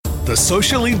The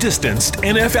socially distanced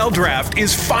NFL Draft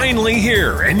is finally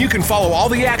here, and you can follow all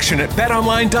the action at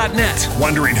betonline.net.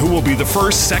 Wondering who will be the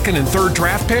first, second, and third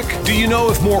draft pick? Do you know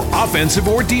if more offensive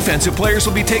or defensive players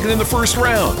will be taken in the first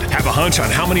round? Have a hunch on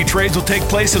how many trades will take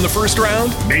place in the first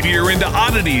round? Maybe you're into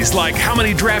oddities like how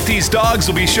many draftees' dogs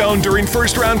will be shown during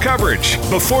first-round coverage.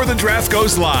 Before the draft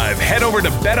goes live, head over to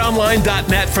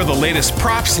betonline.net for the latest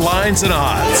props, lines, and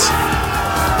odds.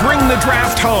 Bring the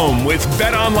draft home with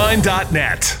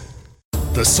betonline.net.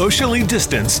 The socially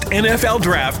distanced NFL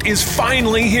Draft is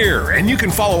finally here, and you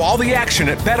can follow all the action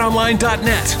at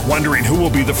betonline.net. Wondering who will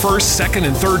be the first, second,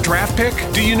 and third draft pick?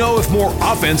 Do you know if more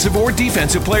offensive or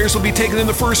defensive players will be taken in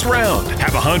the first round?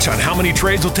 Have a hunch on how many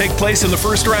trades will take place in the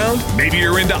first round? Maybe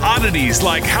you're into oddities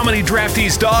like how many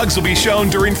draftees' dogs will be shown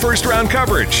during first-round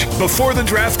coverage. Before the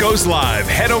draft goes live,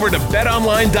 head over to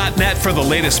betonline.net for the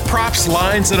latest props,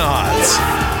 lines, and odds.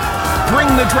 Bring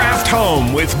the draft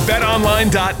home with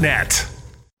betonline.net.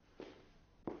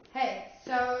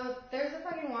 So there's a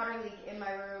fucking water leak in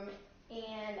my room,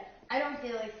 and I don't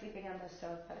feel like sleeping on the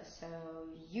sofa, so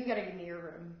you gotta give me your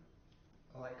room.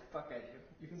 Like, fuck I do.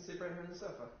 You can sleep right here on the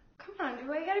sofa. Come on,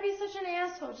 do I gotta be such an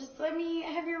asshole? Just let me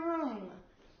have your room.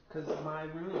 'Cause it's my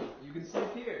room. You can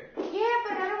sleep here. Yeah,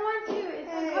 but I don't want to.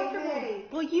 It's uncomfortable. Hey.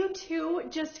 Will you two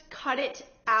just cut it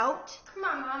out? Come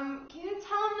on, Mom. Can you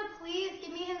tell him to please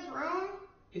give me his room?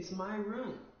 It's my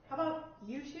room. How about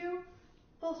you two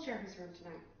both share his room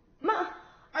tonight? Ma,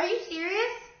 are you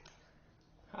serious?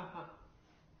 Haha.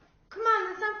 Come on,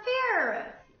 that's not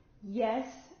fair. Yes,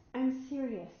 I'm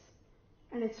serious.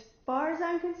 And as far as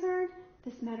I'm concerned,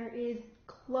 this matter is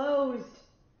closed.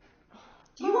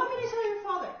 Do you want me to tell your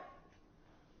father?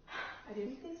 I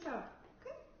didn't think so.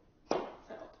 Okay.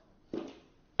 Settled.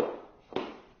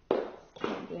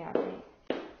 Can't be happening.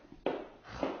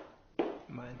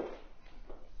 Mine.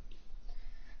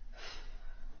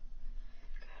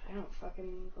 I don't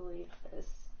fucking believe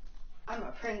this. I'm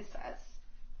a princess.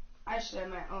 I should have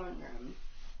my own room.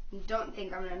 Don't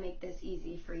think I'm gonna make this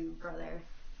easy for you, brother.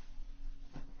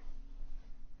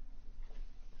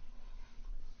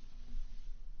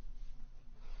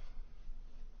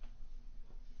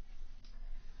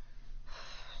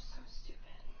 So stupid.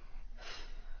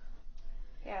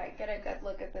 Yeah, get a good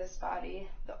look at this body.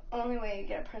 The only way you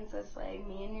get a princess like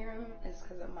me in your room is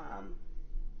because of Mom.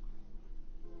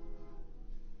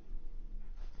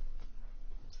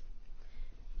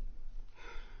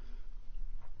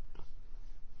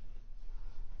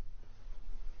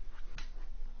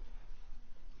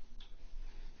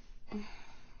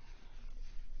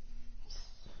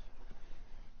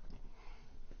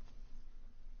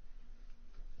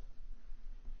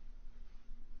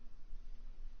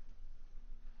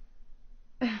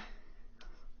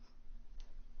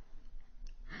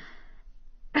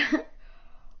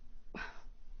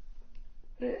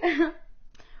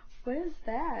 What is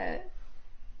that?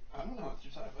 I don't know what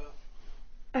you're talking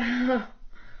about.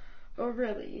 Oh,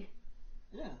 really?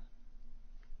 Yeah.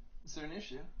 Is there an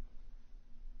issue?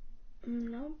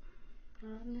 Nope.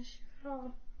 Not an issue at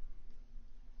all.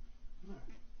 No.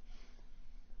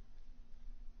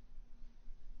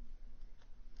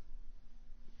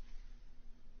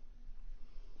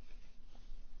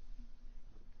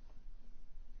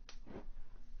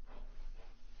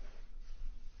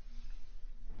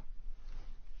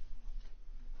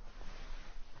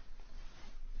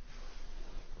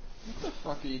 What the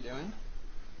fuck are you doing?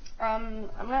 I'm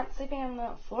not sleeping on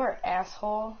the floor,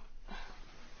 asshole.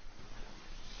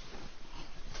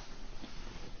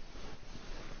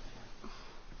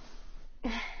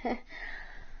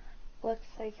 Looks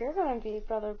like you're gonna be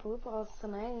Brother Blue Balls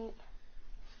tonight.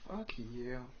 Fuck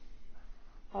you.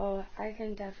 Oh, I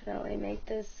can definitely make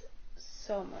this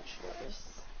so much worse.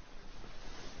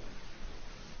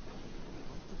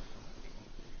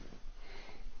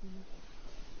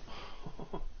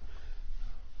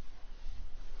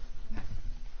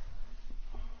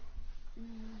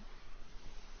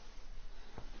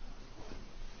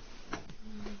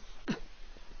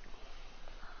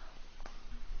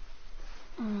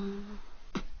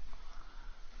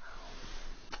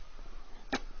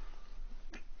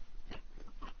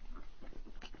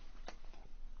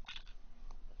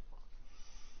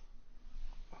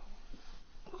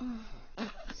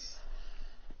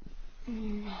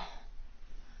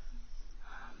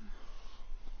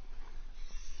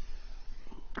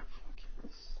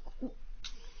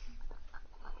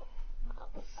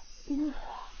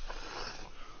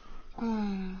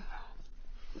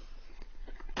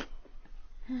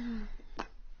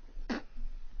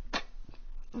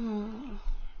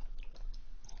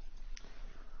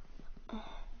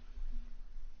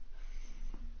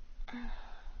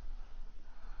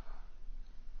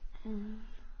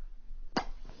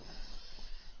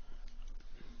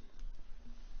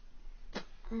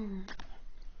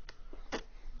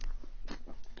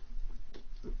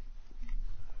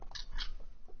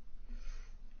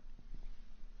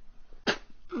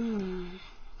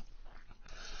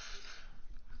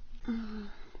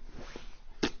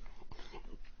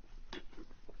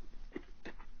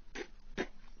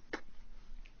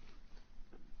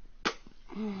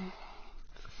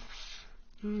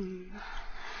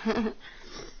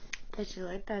 Bet you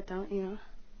like that, don't you?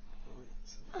 Oh,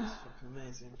 yes. That's fucking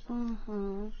amazing.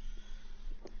 Mm-hmm.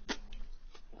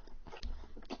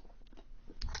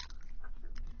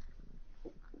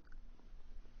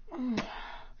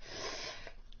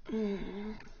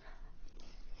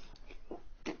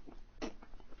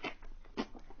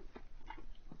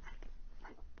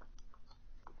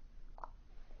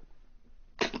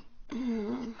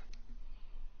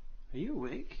 Are you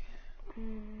awake? No,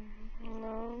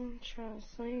 I'm trying to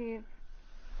sleep.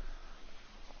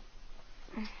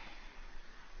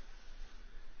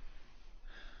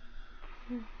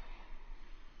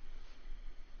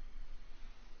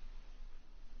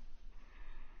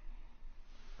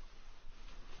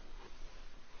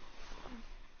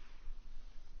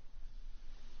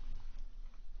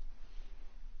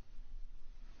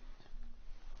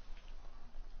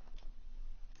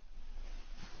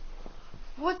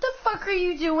 What the fuck are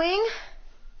you doing?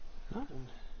 Nothing.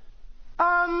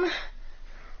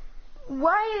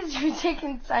 Why is your dick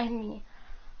inside me?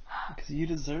 Because you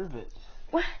deserve it.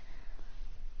 What?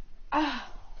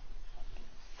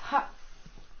 Fuck.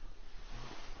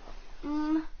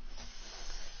 Oh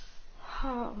my god.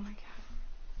 Oh my god.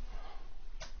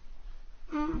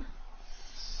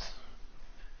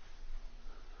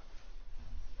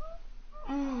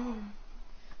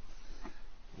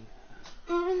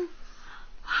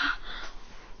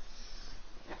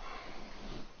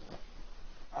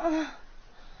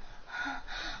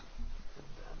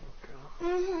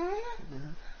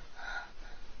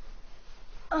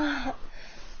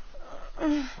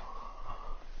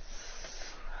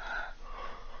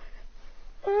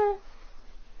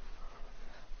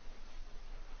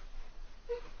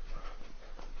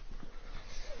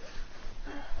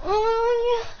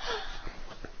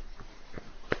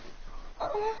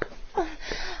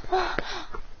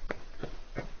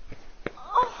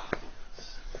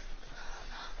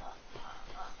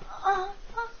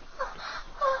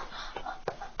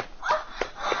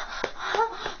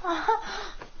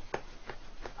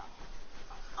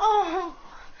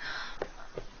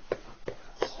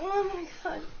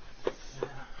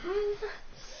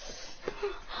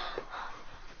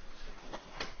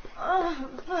 Oh,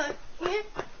 fuck. Yeah?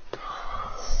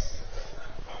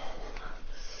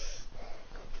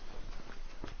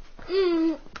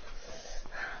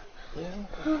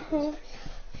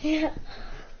 Yeah.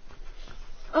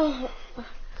 Oh.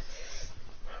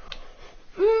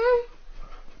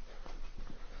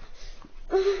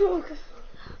 Oh, God.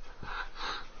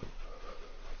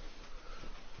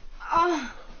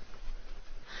 Oh.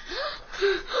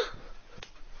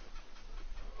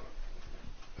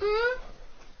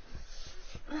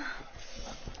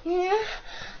 Yeah.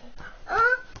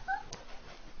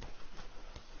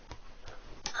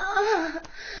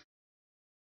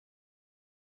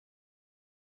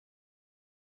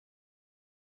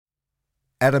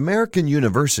 At American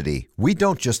University, we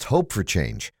don't just hope for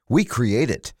change, we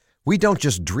create it. We don't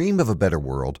just dream of a better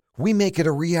world, we make it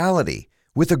a reality.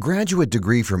 With a graduate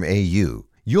degree from AU,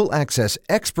 you'll access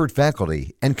expert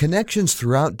faculty and connections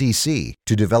throughout DC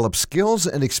to develop skills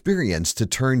and experience to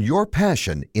turn your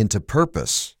passion into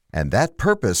purpose. And that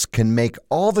purpose can make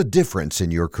all the difference in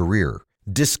your career.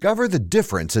 Discover the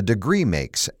difference a degree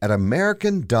makes at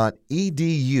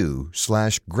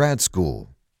american.edu/grad school.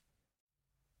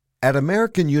 At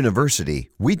American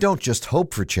University, we don't just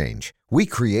hope for change, we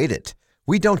create it.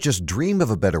 We don't just dream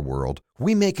of a better world,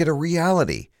 we make it a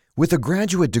reality. With a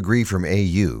graduate degree from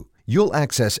AU, you'll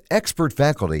access expert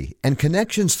faculty and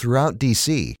connections throughout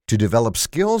DC to develop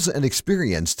skills and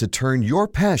experience to turn your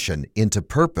passion into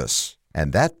purpose.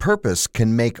 And that purpose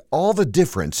can make all the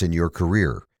difference in your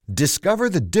career. Discover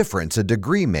the difference a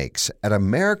degree makes at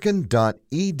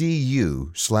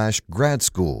american.edu/grad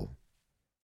school.